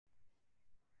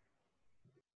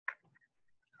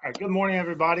All right, good morning,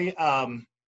 everybody.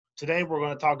 Today we're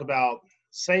going to talk about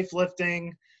safe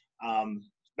lifting,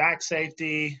 back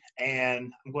safety,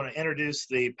 and I'm going to introduce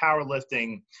the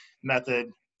powerlifting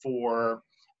method for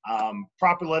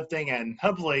proper lifting and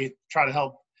hopefully try to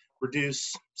help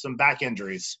reduce some back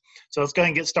injuries. So let's go ahead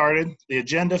and get started. The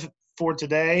agenda for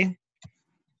today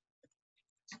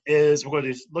is we're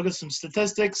going to look at some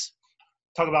statistics,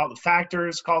 talk about the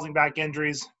factors causing back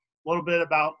injuries, a little bit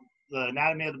about the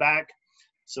anatomy of the back,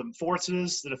 some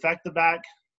forces that affect the back,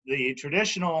 the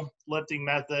traditional lifting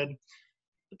method,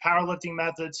 the powerlifting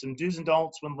method, some do's and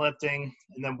don'ts when lifting,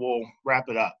 and then we'll wrap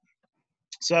it up.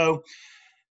 So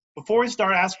before we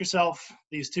start, ask yourself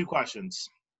these two questions.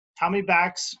 How many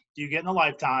backs do you get in a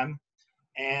lifetime?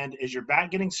 And is your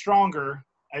back getting stronger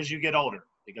as you get older?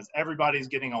 Because everybody's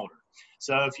getting older.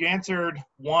 So if you answered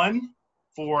one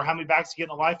for how many backs you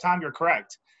get in a lifetime, you're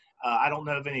correct. I don't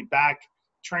know of any back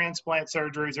transplant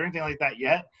surgeries or anything like that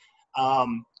yet.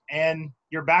 And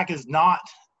your back is not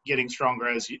getting stronger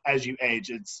as you age.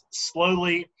 It's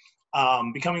slowly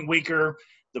becoming weaker.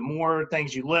 The more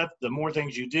things you lift, the more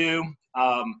things you do.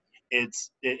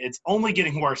 It's only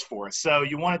getting worse for us. So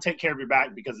you want to take care of your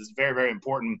back because it's very, very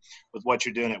important with what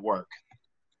you're doing at work.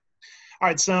 All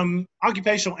right, some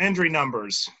occupational injury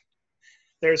numbers.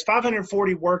 There's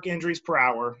 540 work injuries per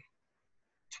hour,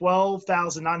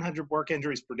 12,900 work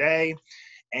injuries per day,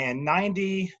 and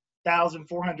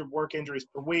 90,400 work injuries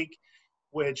per week,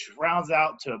 which rounds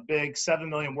out to a big 7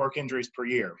 million work injuries per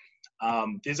year.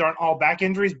 These aren't all back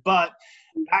injuries, but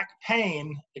back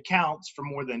pain accounts for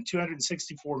more than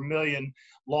 264 million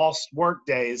lost work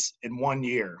days in 1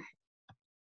 year.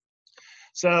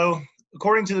 So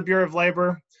according to the Bureau of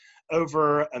Labor,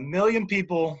 over 1 million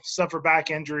people suffer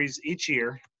back injuries each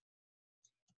year.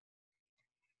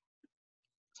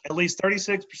 At least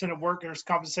 36% of workers'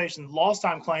 compensation lost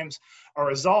time claims are a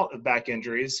result of back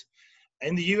injuries.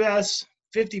 In the U.S.,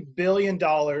 $50 billion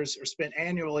are spent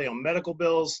annually on medical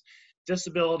bills,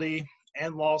 disability,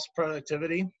 and lost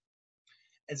productivity.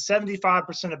 And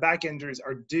 75% of back injuries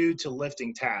are due to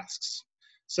lifting tasks.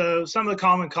 So some of the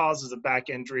common causes of back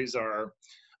injuries are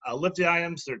lifting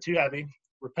items that are too heavy,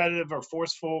 repetitive or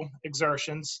forceful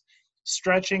exertions,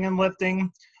 stretching and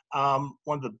lifting. One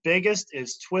of the biggest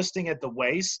is twisting at the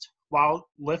waist while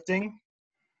lifting.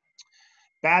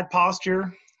 Bad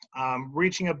posture,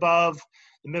 reaching above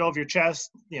the middle of your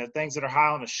chest, things that are high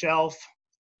on a shelf,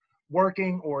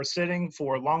 working or sitting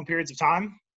for long periods of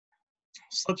time,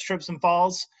 slips, trips, and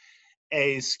falls,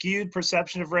 a skewed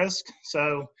perception of risk.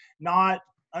 So not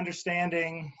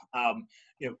understanding, how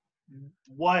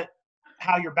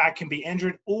your back can be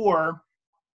injured, or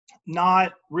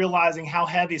not realizing how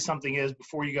heavy something is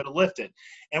before you go to lift it.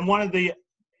 And one of the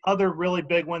other really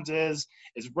big ones is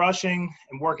rushing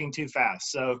and working too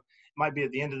fast. So it might be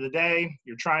at the end of the day,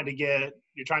 you're trying to get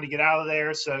out of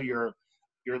there. So you're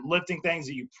lifting things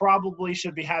that you probably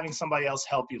should be having somebody else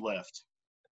help you lift.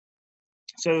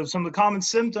 So some of the common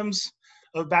symptoms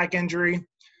of back injury: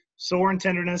 sore and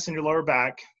tenderness in your lower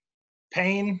back,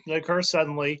 pain that occurs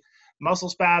suddenly, muscle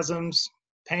spasms,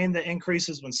 pain that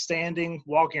increases when standing,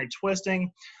 walking, or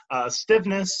twisting,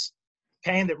 stiffness,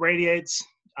 pain that radiates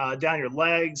down your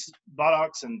legs,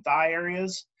 buttocks, and thigh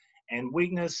areas, and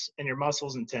weakness in your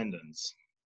muscles and tendons.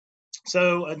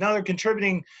 So another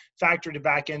contributing factor to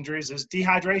back injuries is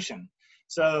dehydration.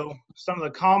 So some of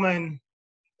the common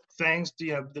things,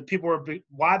 the people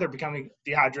why they're becoming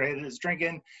dehydrated is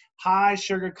drinking high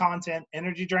sugar content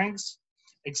energy drinks,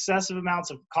 excessive amounts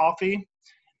of coffee,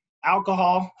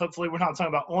 alcohol. Hopefully we're not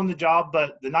talking about on the job,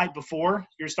 but the night before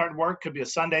you're starting work, could be a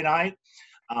Sunday night,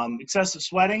 excessive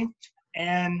sweating,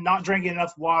 and not drinking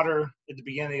enough water at the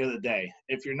beginning of the day.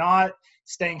 If you're not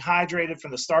staying hydrated from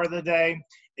the start of the day,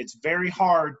 it's very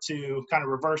hard to kind of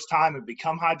reverse time and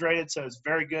become hydrated. So it's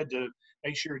very good to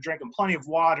make sure you're drinking plenty of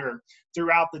water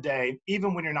throughout the day,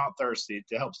 even when you're not thirsty,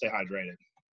 to help stay hydrated.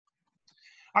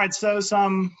 All right, so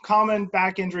some common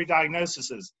back injury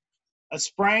diagnoses. A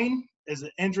sprain is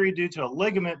an injury due to a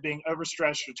ligament being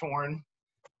overstretched or torn.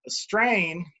 A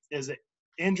strain is an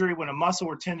injury when a muscle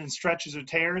or tendon stretches or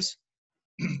tears.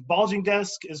 Bulging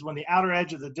disc is when the outer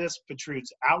edge of the disc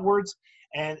protrudes outwards,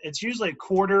 and it's usually a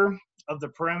quarter of the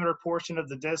perimeter portion of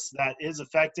the disc that is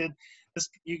affected.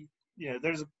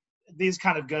 These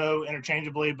kind of go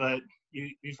interchangeably, but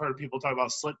you've heard people talk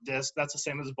about slip disc. That's the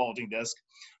same as a bulging disc.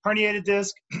 Herniated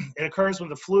disc, it occurs when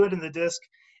the fluid in the disc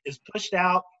is pushed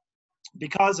out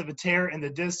because of a tear in the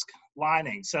disc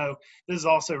lining. So this is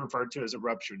also referred to as a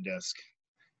ruptured disc.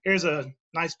 Here's a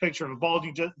nice picture of a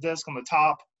bulging disc on the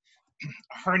top,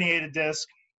 a herniated disc.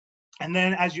 And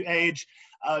then as you age,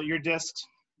 your discs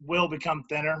will become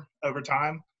thinner over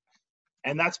time.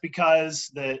 And that's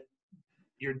because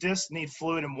your discs need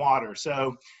fluid and water.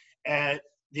 So at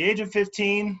the age of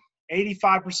 15,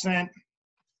 85%,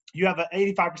 you have an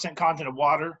 85% content of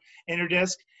water in your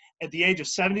disc. At the age of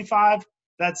 75,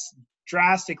 that's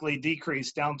drastically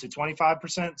decreased down to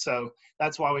 25%. So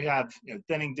that's why we have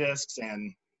thinning discs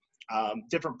and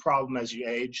different problem as you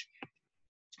age.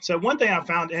 So one thing I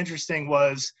found interesting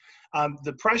was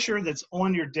the pressure that's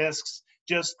on your discs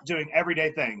just doing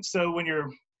everyday things. So when you're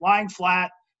lying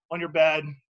flat on your bed,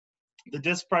 the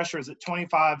disc pressure is at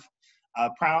 25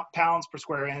 pounds per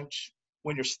square inch.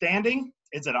 When you're standing,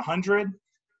 it's at 100.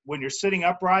 When you're sitting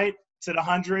upright, it's at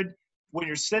 100. When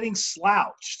you're sitting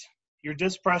slouched, your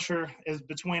disc pressure is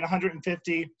between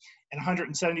 150 and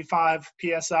 175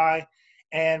 psi.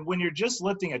 And when you're just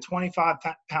lifting a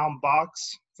 25-pound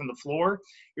box from the floor,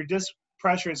 your disc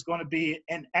pressure is going to be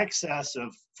in excess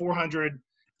of 400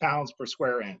 pounds per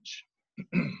square inch.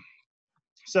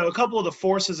 So a couple of the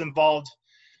forces involved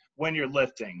when you're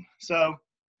lifting. So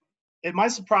it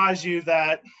might surprise you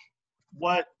that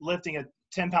what lifting a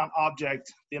 10-pound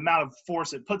object, the amount of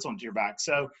force it puts onto your back.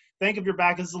 So think of your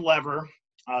back as the lever.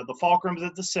 The fulcrum is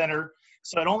at the center.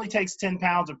 So it only takes 10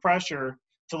 pounds of pressure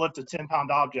to lift a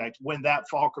 10-pound object when that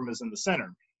fulcrum is in the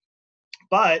center.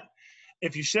 But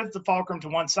if you shift the fulcrum to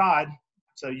one side,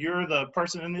 so you're the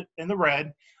person in the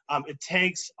red, it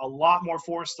takes a lot more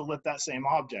force to lift that same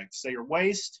object. So your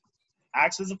waist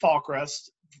acts as a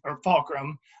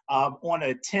fulcrum on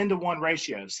a 10-to-1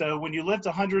 ratio. So when you lift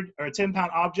a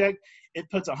 10-pound object, it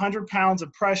puts 100 pounds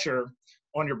of pressure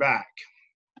on your back.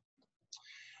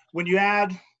 When you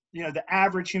add, the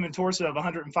average human torso of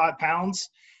 105 pounds,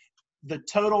 the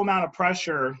total amount of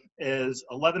pressure is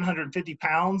 1,150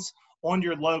 pounds on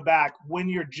your low back when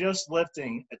you're just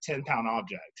lifting a 10-pound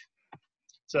object.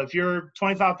 So if you're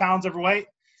 25 pounds overweight,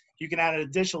 you can add an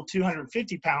additional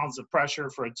 250 pounds of pressure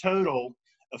for a total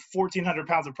of 1,400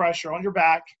 pounds of pressure on your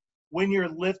back when you're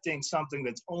lifting something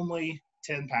that's only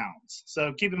 10 pounds.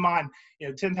 So keep in mind,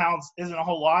 10 pounds isn't a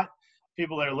whole lot.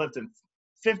 People that are lifting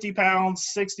 50 pounds,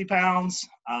 60 pounds,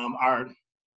 our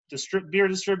beer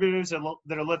distributors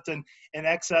that are lifting in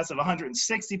excess of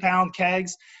 160-pound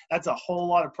kegs, that's a whole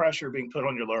lot of pressure being put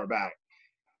on your lower back.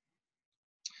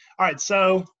 All right,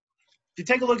 so if you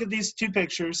take a look at these two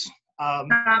pictures.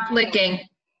 Stop licking.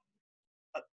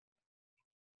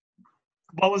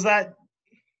 What was that?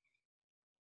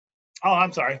 Oh,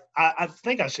 I'm sorry. I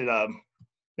think I should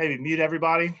maybe mute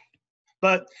everybody.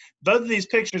 But both of these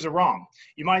pictures are wrong.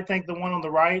 You might think the one on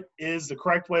the right is the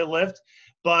correct way to lift,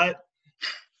 but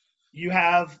you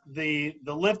have the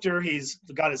lifter, he's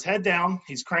got his head down,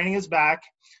 he's craning his back,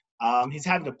 he's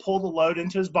having to pull the load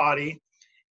into his body.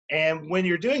 And when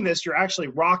you're doing this, you're actually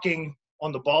rocking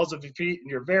on the balls of your feet and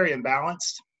you're very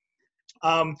imbalanced.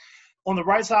 On the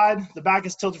right side, the back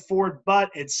is tilted forward,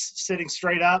 but it's sitting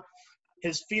straight up.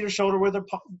 His feet are shoulder width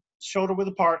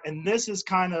apart, and this is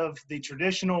kind of the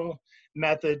traditional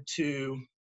method to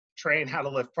train how to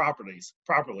lift properly.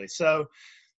 So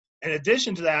in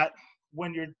addition to that,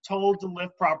 when you're told to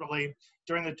lift properly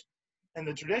in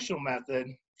the traditional method,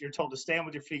 you're told to stand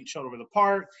with your feet shoulder width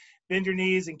apart, bend your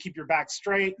knees and keep your back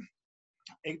straight.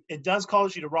 It does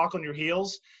cause you to rock on your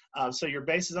heels, so your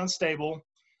base is unstable.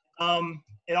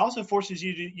 It also forces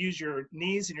you to use your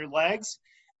knees and your legs,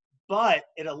 but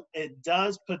it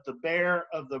does put the bear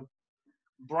of the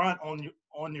brunt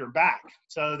on your back.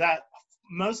 So that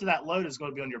most of that load is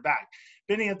going to be on your back.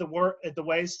 Bending at the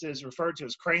waist is referred to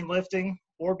as crane lifting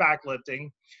or back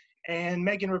lifting, and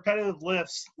making repetitive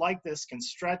lifts like this can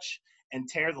stretch and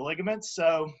tear the ligaments.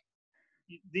 So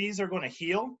these are going to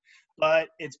heal, but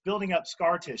it's building up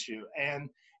scar tissue. And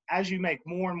as you make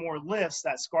more and more lifts,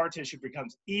 that scar tissue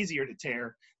becomes easier to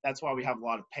tear. That's why we have a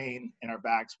lot of pain in our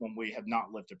backs when we have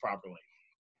not lifted properly.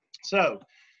 So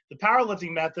the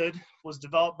powerlifting method was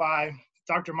developed by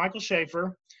Dr. Michael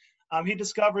Schaefer. He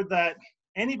discovered that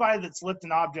anybody that's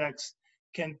lifting objects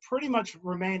can pretty much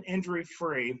remain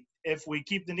injury-free if we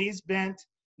keep the knees bent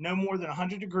no more than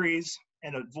 100 degrees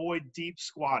and avoid deep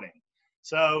squatting.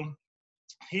 So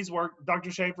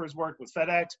Dr. Schaefer has worked with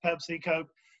FedEx, Pepsi, Coke,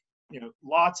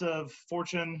 lots of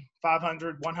Fortune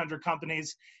 500, 100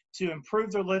 companies to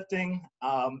improve their lifting.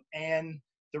 And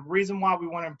the reason why we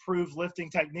want to improve lifting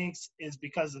techniques is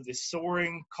because of the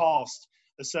soaring cost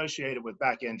associated with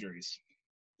back injuries.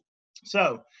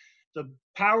 So the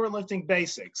powerlifting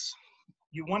basics,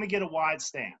 you want to get a wide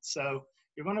stance. So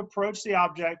you're going to approach the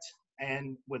object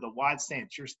and with a wide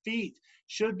stance. Your feet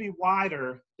should be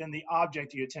wider than the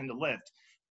object you intend to lift.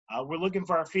 We're looking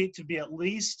for our feet to be at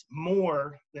least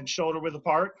more than shoulder width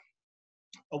apart.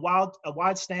 A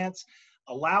wide stance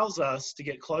allows us to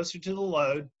get closer to the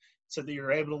load so that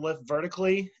you're able to lift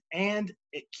vertically and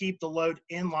keep the load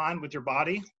in line with your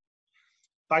body.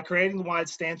 By creating the wide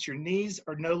stance, your knees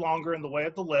are no longer in the way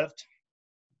of the lift.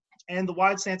 And the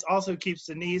wide stance also keeps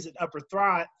the knees and upper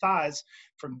thighs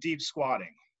from deep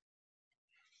squatting.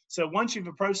 So once you've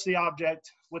approached the object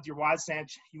with your wide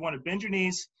stance, you want to bend your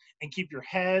knees and keep your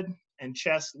head and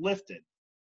chest lifted.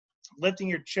 Lifting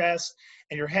your chest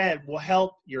and your head will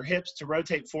help your hips to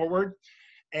rotate forward,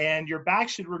 and your back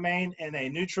should remain in a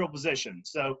neutral position.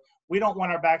 So we don't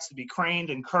want our backs to be craned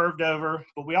and curved over,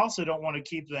 but we also don't want to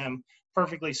keep them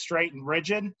perfectly straight and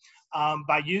rigid.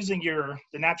 By using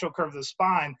the natural curve of the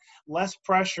spine, less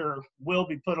pressure will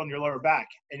be put on your lower back.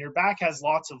 And your back has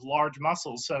lots of large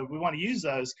muscles, so we want to use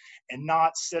those and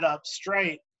not sit up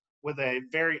straight with a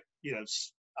very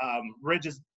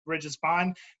rigid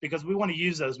spine, because we want to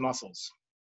use those muscles.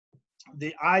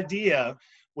 The idea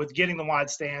with getting the wide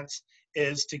stance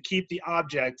is to keep the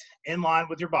object in line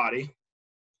with your body.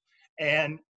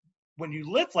 And when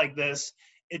you lift like this,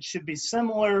 it should be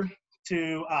similar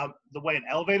to the way an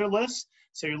elevator lifts.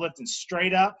 So you're lifting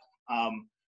straight up,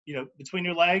 between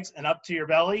your legs and up to your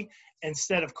belly,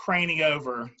 instead of craning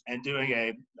over and doing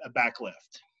a back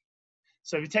lift.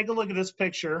 So if you take a look at this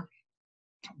picture,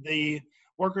 the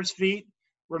worker's feet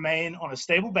remain on a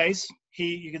stable base.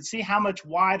 You can see how much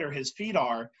wider his feet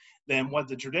are than what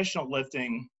the traditional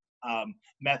lifting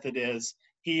method is.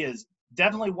 He is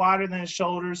definitely wider than his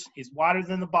shoulders. He's wider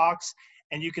than the box.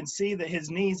 And you can see that his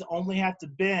knees only have to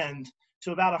bend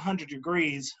to about 100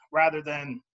 degrees rather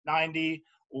than 90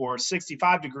 or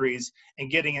 65 degrees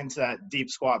and getting into that deep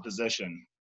squat position.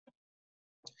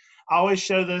 I always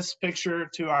show this picture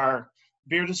to our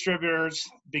beer distributors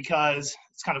because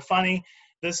it's kind of funny.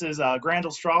 This is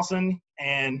Grandel Strawson,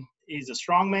 and he's a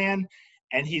strong man,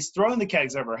 and he's throwing the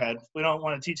kegs overhead. We don't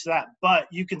want to teach that, but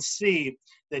you can see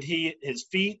that his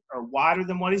feet are wider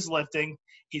than what he's lifting.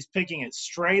 He's picking it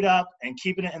straight up and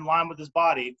keeping it in line with his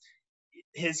body.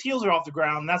 His heels are off the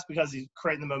ground. And that's because he's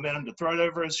creating the momentum to throw it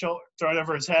over his shoulder, throw it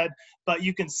over his head. But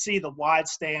you can see the wide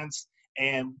stance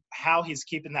and how he's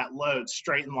keeping that load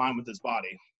straight in line with his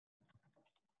body.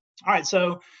 All right,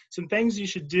 so some things you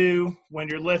should do when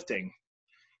you're lifting.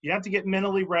 You have to get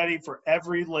mentally ready for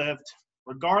every lift,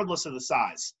 regardless of the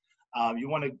size. You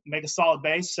want to make a solid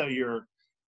base, so you're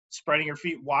spreading your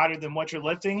feet wider than what you're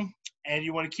lifting, and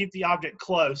you want to keep the object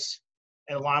close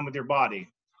and aligned with your body.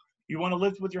 You want to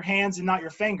lift with your hands and not your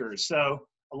fingers. So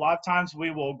a lot of times we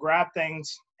will grab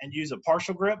things and use a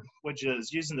partial grip, which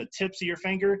is using the tips of your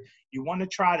finger. You want to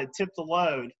try to tip the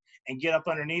load and get up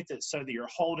underneath it so that you're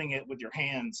holding it with your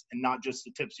hands and not just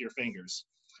the tips of your fingers.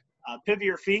 Pivot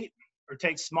your feet or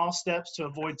take small steps to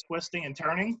avoid twisting and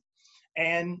turning,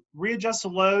 and readjust the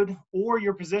load or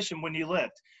your position when you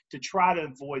lift to try to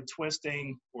avoid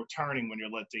twisting or turning when you're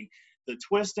lifting. The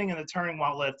twisting and the turning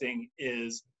while lifting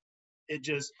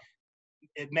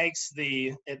makes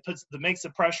the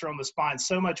pressure on the spine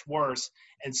so much worse,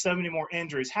 and so many more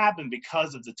injuries happen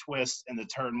because of the twist and the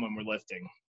turn when we're lifting.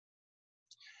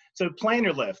 So plan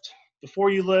your lift. Before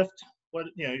you lift,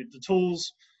 the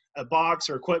tools, a box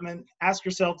or equipment, ask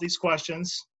yourself these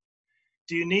questions.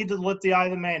 Do you need to lift the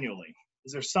item manually?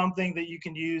 Is there something that you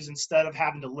can use instead of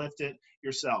having to lift it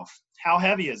yourself? How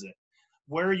heavy is it?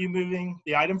 Where are you moving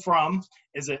the item from?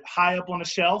 Is it high up on a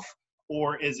shelf,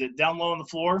 or is it down low on the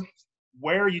floor?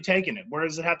 Where are you taking it? Where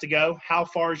does it have to go? How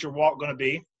far is your walk going to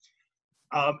be?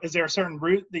 Is there a certain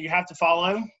route that you have to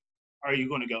follow? Are you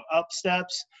going to go up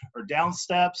steps or down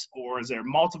steps, or is there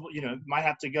multiple, might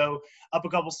have to go up a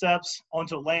couple steps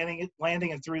onto a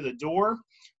landing and through the door?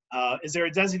 Is there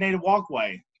a designated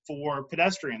walkway for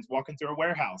pedestrians walking through a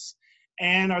warehouse?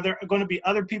 And are there going to be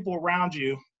other people around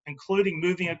you, including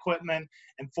moving equipment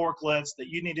and forklifts, that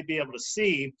you need to be able to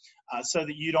see so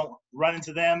that you don't run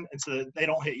into them and so that they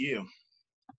don't hit you?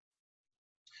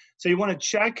 So you want to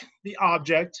check the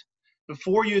object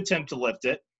before you attempt to lift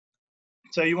it.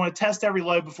 So you want to test every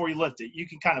load before you lift it. You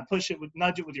can kind of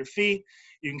nudge it with your feet.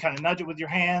 You can kind of nudge it with your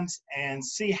hands and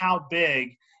see how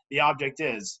big the object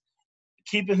is.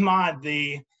 Keep in mind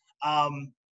the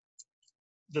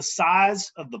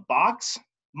size of the box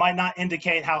might not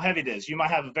indicate how heavy it is. You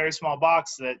might have a very small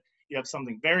box that you have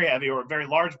something very heavy, or a very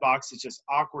large box that's just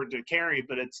awkward to carry,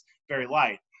 but it's very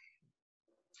light.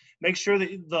 Make sure that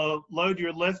the load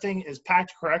you're lifting is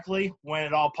packed correctly when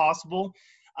at all possible.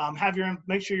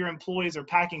 Make sure your employees are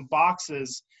packing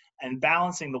boxes and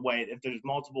balancing the weight if there's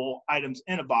multiple items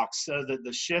in a box, so that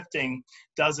the shifting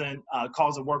doesn't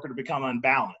cause a worker to become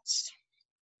unbalanced.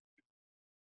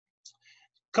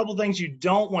 A couple things you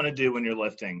don't want to do when you're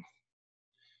lifting.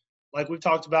 Like we've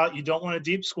talked about, you don't want a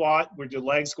deep squat with your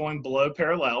legs going below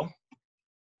parallel.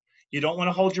 You don't want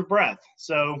to hold your breath.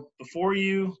 So before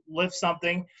you lift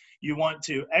something, you want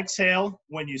to exhale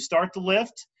when you start the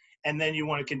lift, and then you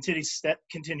want to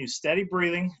continue steady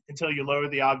breathing until you lower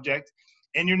the object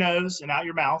in your nose and out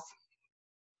your mouth.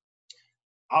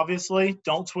 Obviously,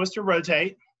 don't twist or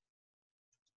rotate.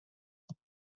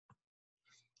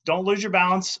 Don't lose your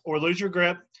balance or lose your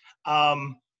grip.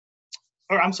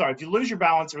 If you lose your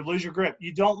balance or lose your grip,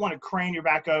 you don't want to crane your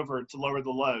back over to lower the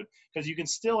load, because you can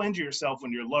still injure yourself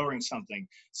when you're lowering something.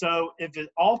 So if at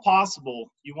all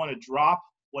possible, you want to drop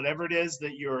whatever it is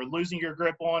that you're losing your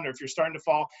grip on, or if you're starting to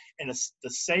fall, in the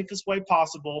safest way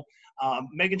possible,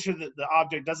 making sure that the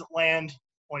object doesn't land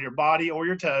on your body or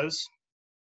your toes.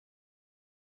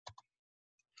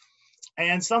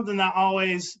 And something that I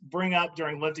always bring up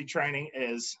during lifting training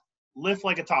is lift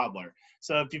like a toddler.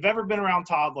 So if you've ever been around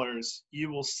toddlers, you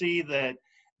will see that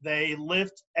they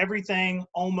lift everything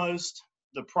almost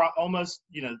the proper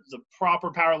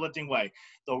powerlifting way.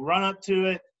 They'll run up to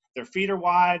it, their feet are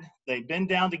wide, they bend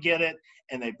down to get it,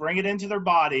 and they bring it into their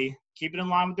body, keep it in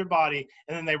line with their body,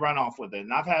 and then they run off with it.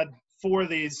 And I've had 4 of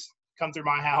these come through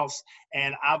my house,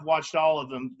 and I've watched all of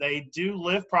them. They do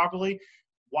lift properly.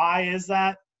 Why is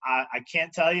that? I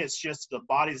can't tell you. It's just the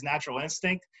body's natural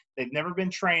instinct. They've never been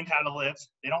trained how to lift.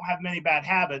 They don't have many bad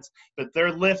habits, but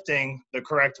they're lifting the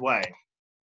correct way.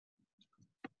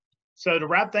 So to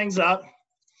wrap things up,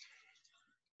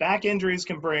 back injuries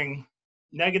can bring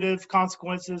negative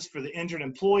consequences for the injured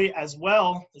employee as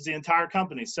well as the entire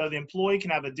company. So the employee can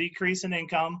have a decrease in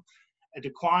income, a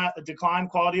decline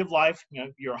quality of life,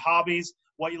 your hobbies,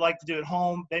 what you like to do at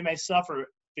home, they may suffer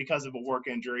because of a work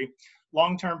injury,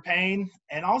 long-term pain,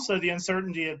 and also the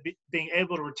uncertainty of being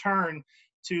able to return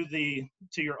to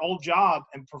your old job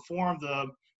and perform the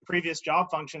previous job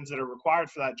functions that are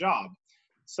required for that job.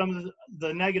 Some of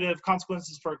the negative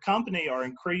consequences for a company are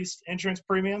increased insurance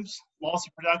premiums, loss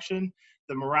of production,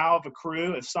 the morale of a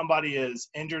crew if somebody is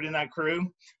injured in that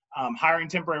crew, hiring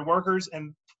temporary workers,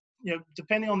 and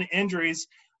depending on the injuries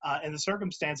and the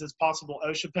circumstances, possible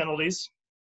OSHA penalties.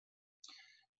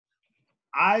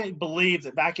 I believe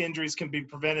that back injuries can be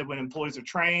prevented when employees are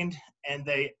trained, and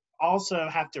they also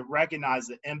have to recognize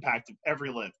the impact of every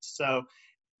lift. So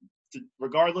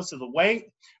regardless of the weight,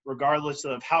 regardless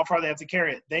of how far they have to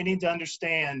carry it, they need to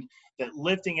understand that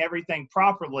lifting everything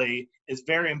properly is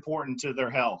very important to their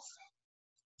health.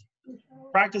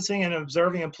 Practicing and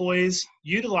observing employees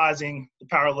utilizing the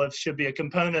power lift should be a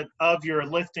component of your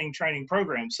lifting training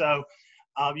program. So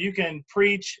you can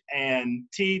preach and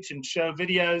teach and show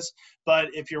videos,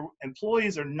 but if your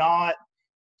employees are not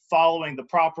following the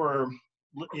proper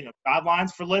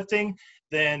guidelines for lifting,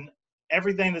 then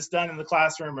everything that's done in the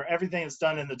classroom or everything that's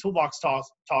done in the toolbox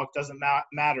talk doesn't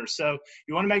matter. So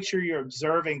you want to make sure you're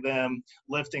observing them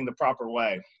lifting the proper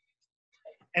way.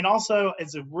 And also,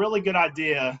 it's a really good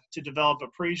idea to develop a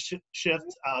pre-shift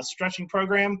stretching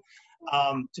program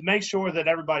to make sure that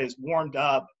everybody is warmed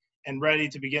up and ready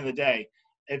to begin the day.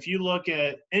 If you look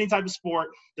at any type of sport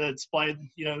that's played,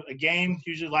 a game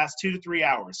usually lasts 2 to 3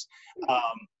 hours.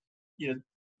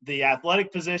 The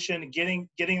athletic position, getting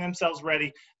themselves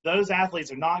ready, those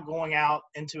athletes are not going out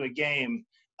into a game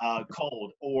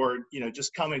cold or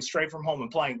just coming straight from home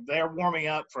and playing. They're warming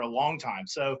up for a long time.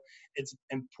 So it's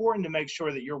important to make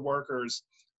sure that your workers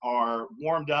are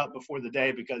warmed up before the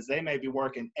day, because they may be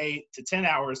working 8 to 10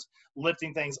 hours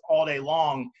lifting things all day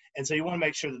long. And so you want to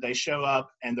make sure that they show up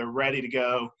and they're ready to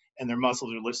go and their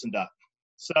muscles are loosened up.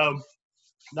 So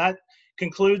that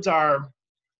concludes our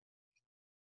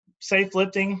safe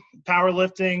lifting,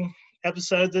 powerlifting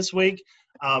episode this week.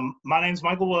 My name is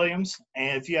Michael Williams,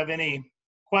 and if you have any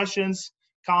questions,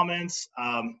 comments,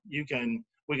 we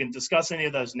can discuss any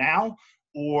of those now,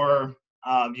 or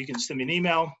you can send me an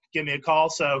email, give me a call.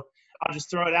 So I'll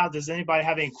just throw it out. Does anybody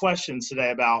have any questions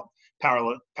today about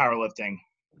powerlifting?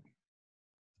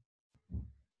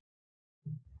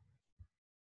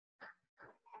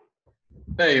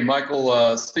 Hey,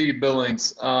 Michael, Steve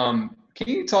Billings. Can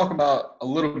you talk about a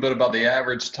little bit about the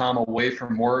average time away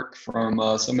from work from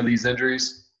some of these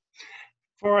injuries?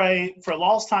 For a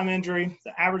lost time injury,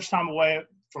 the average time away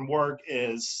from work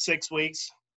is 6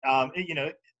 weeks.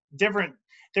 Different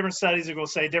studies are going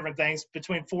to say different things,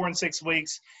 between 4 and 6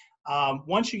 weeks.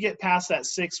 Once you get past that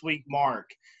 6-week mark,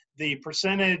 the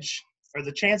percentage or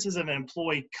the chances of an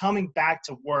employee coming back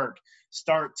to work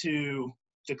start to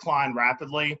decline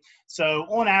rapidly. So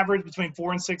on average between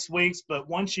 4 and 6 weeks, but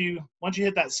once you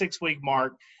hit that 6-week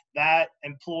mark, that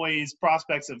employee's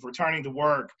prospects of returning to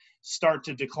work start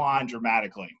to decline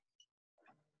dramatically.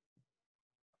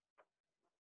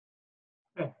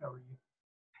 Hey, how are you?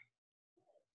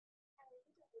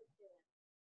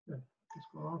 Good. What's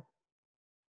going on?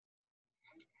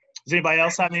 Does anybody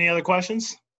else have any other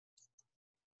questions?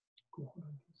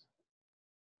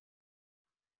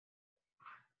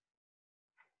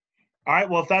 All right,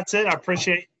 well, if that's it, I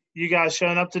appreciate you guys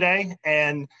showing up today,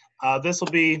 and this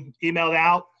will be emailed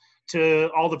out to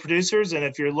all the producers, and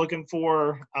if you're looking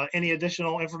for any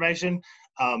additional information,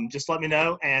 just let me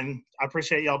know, and I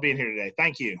appreciate y'all being here today.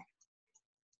 Thank you.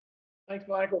 Thanks,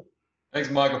 Michael. Thanks,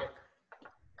 Michael.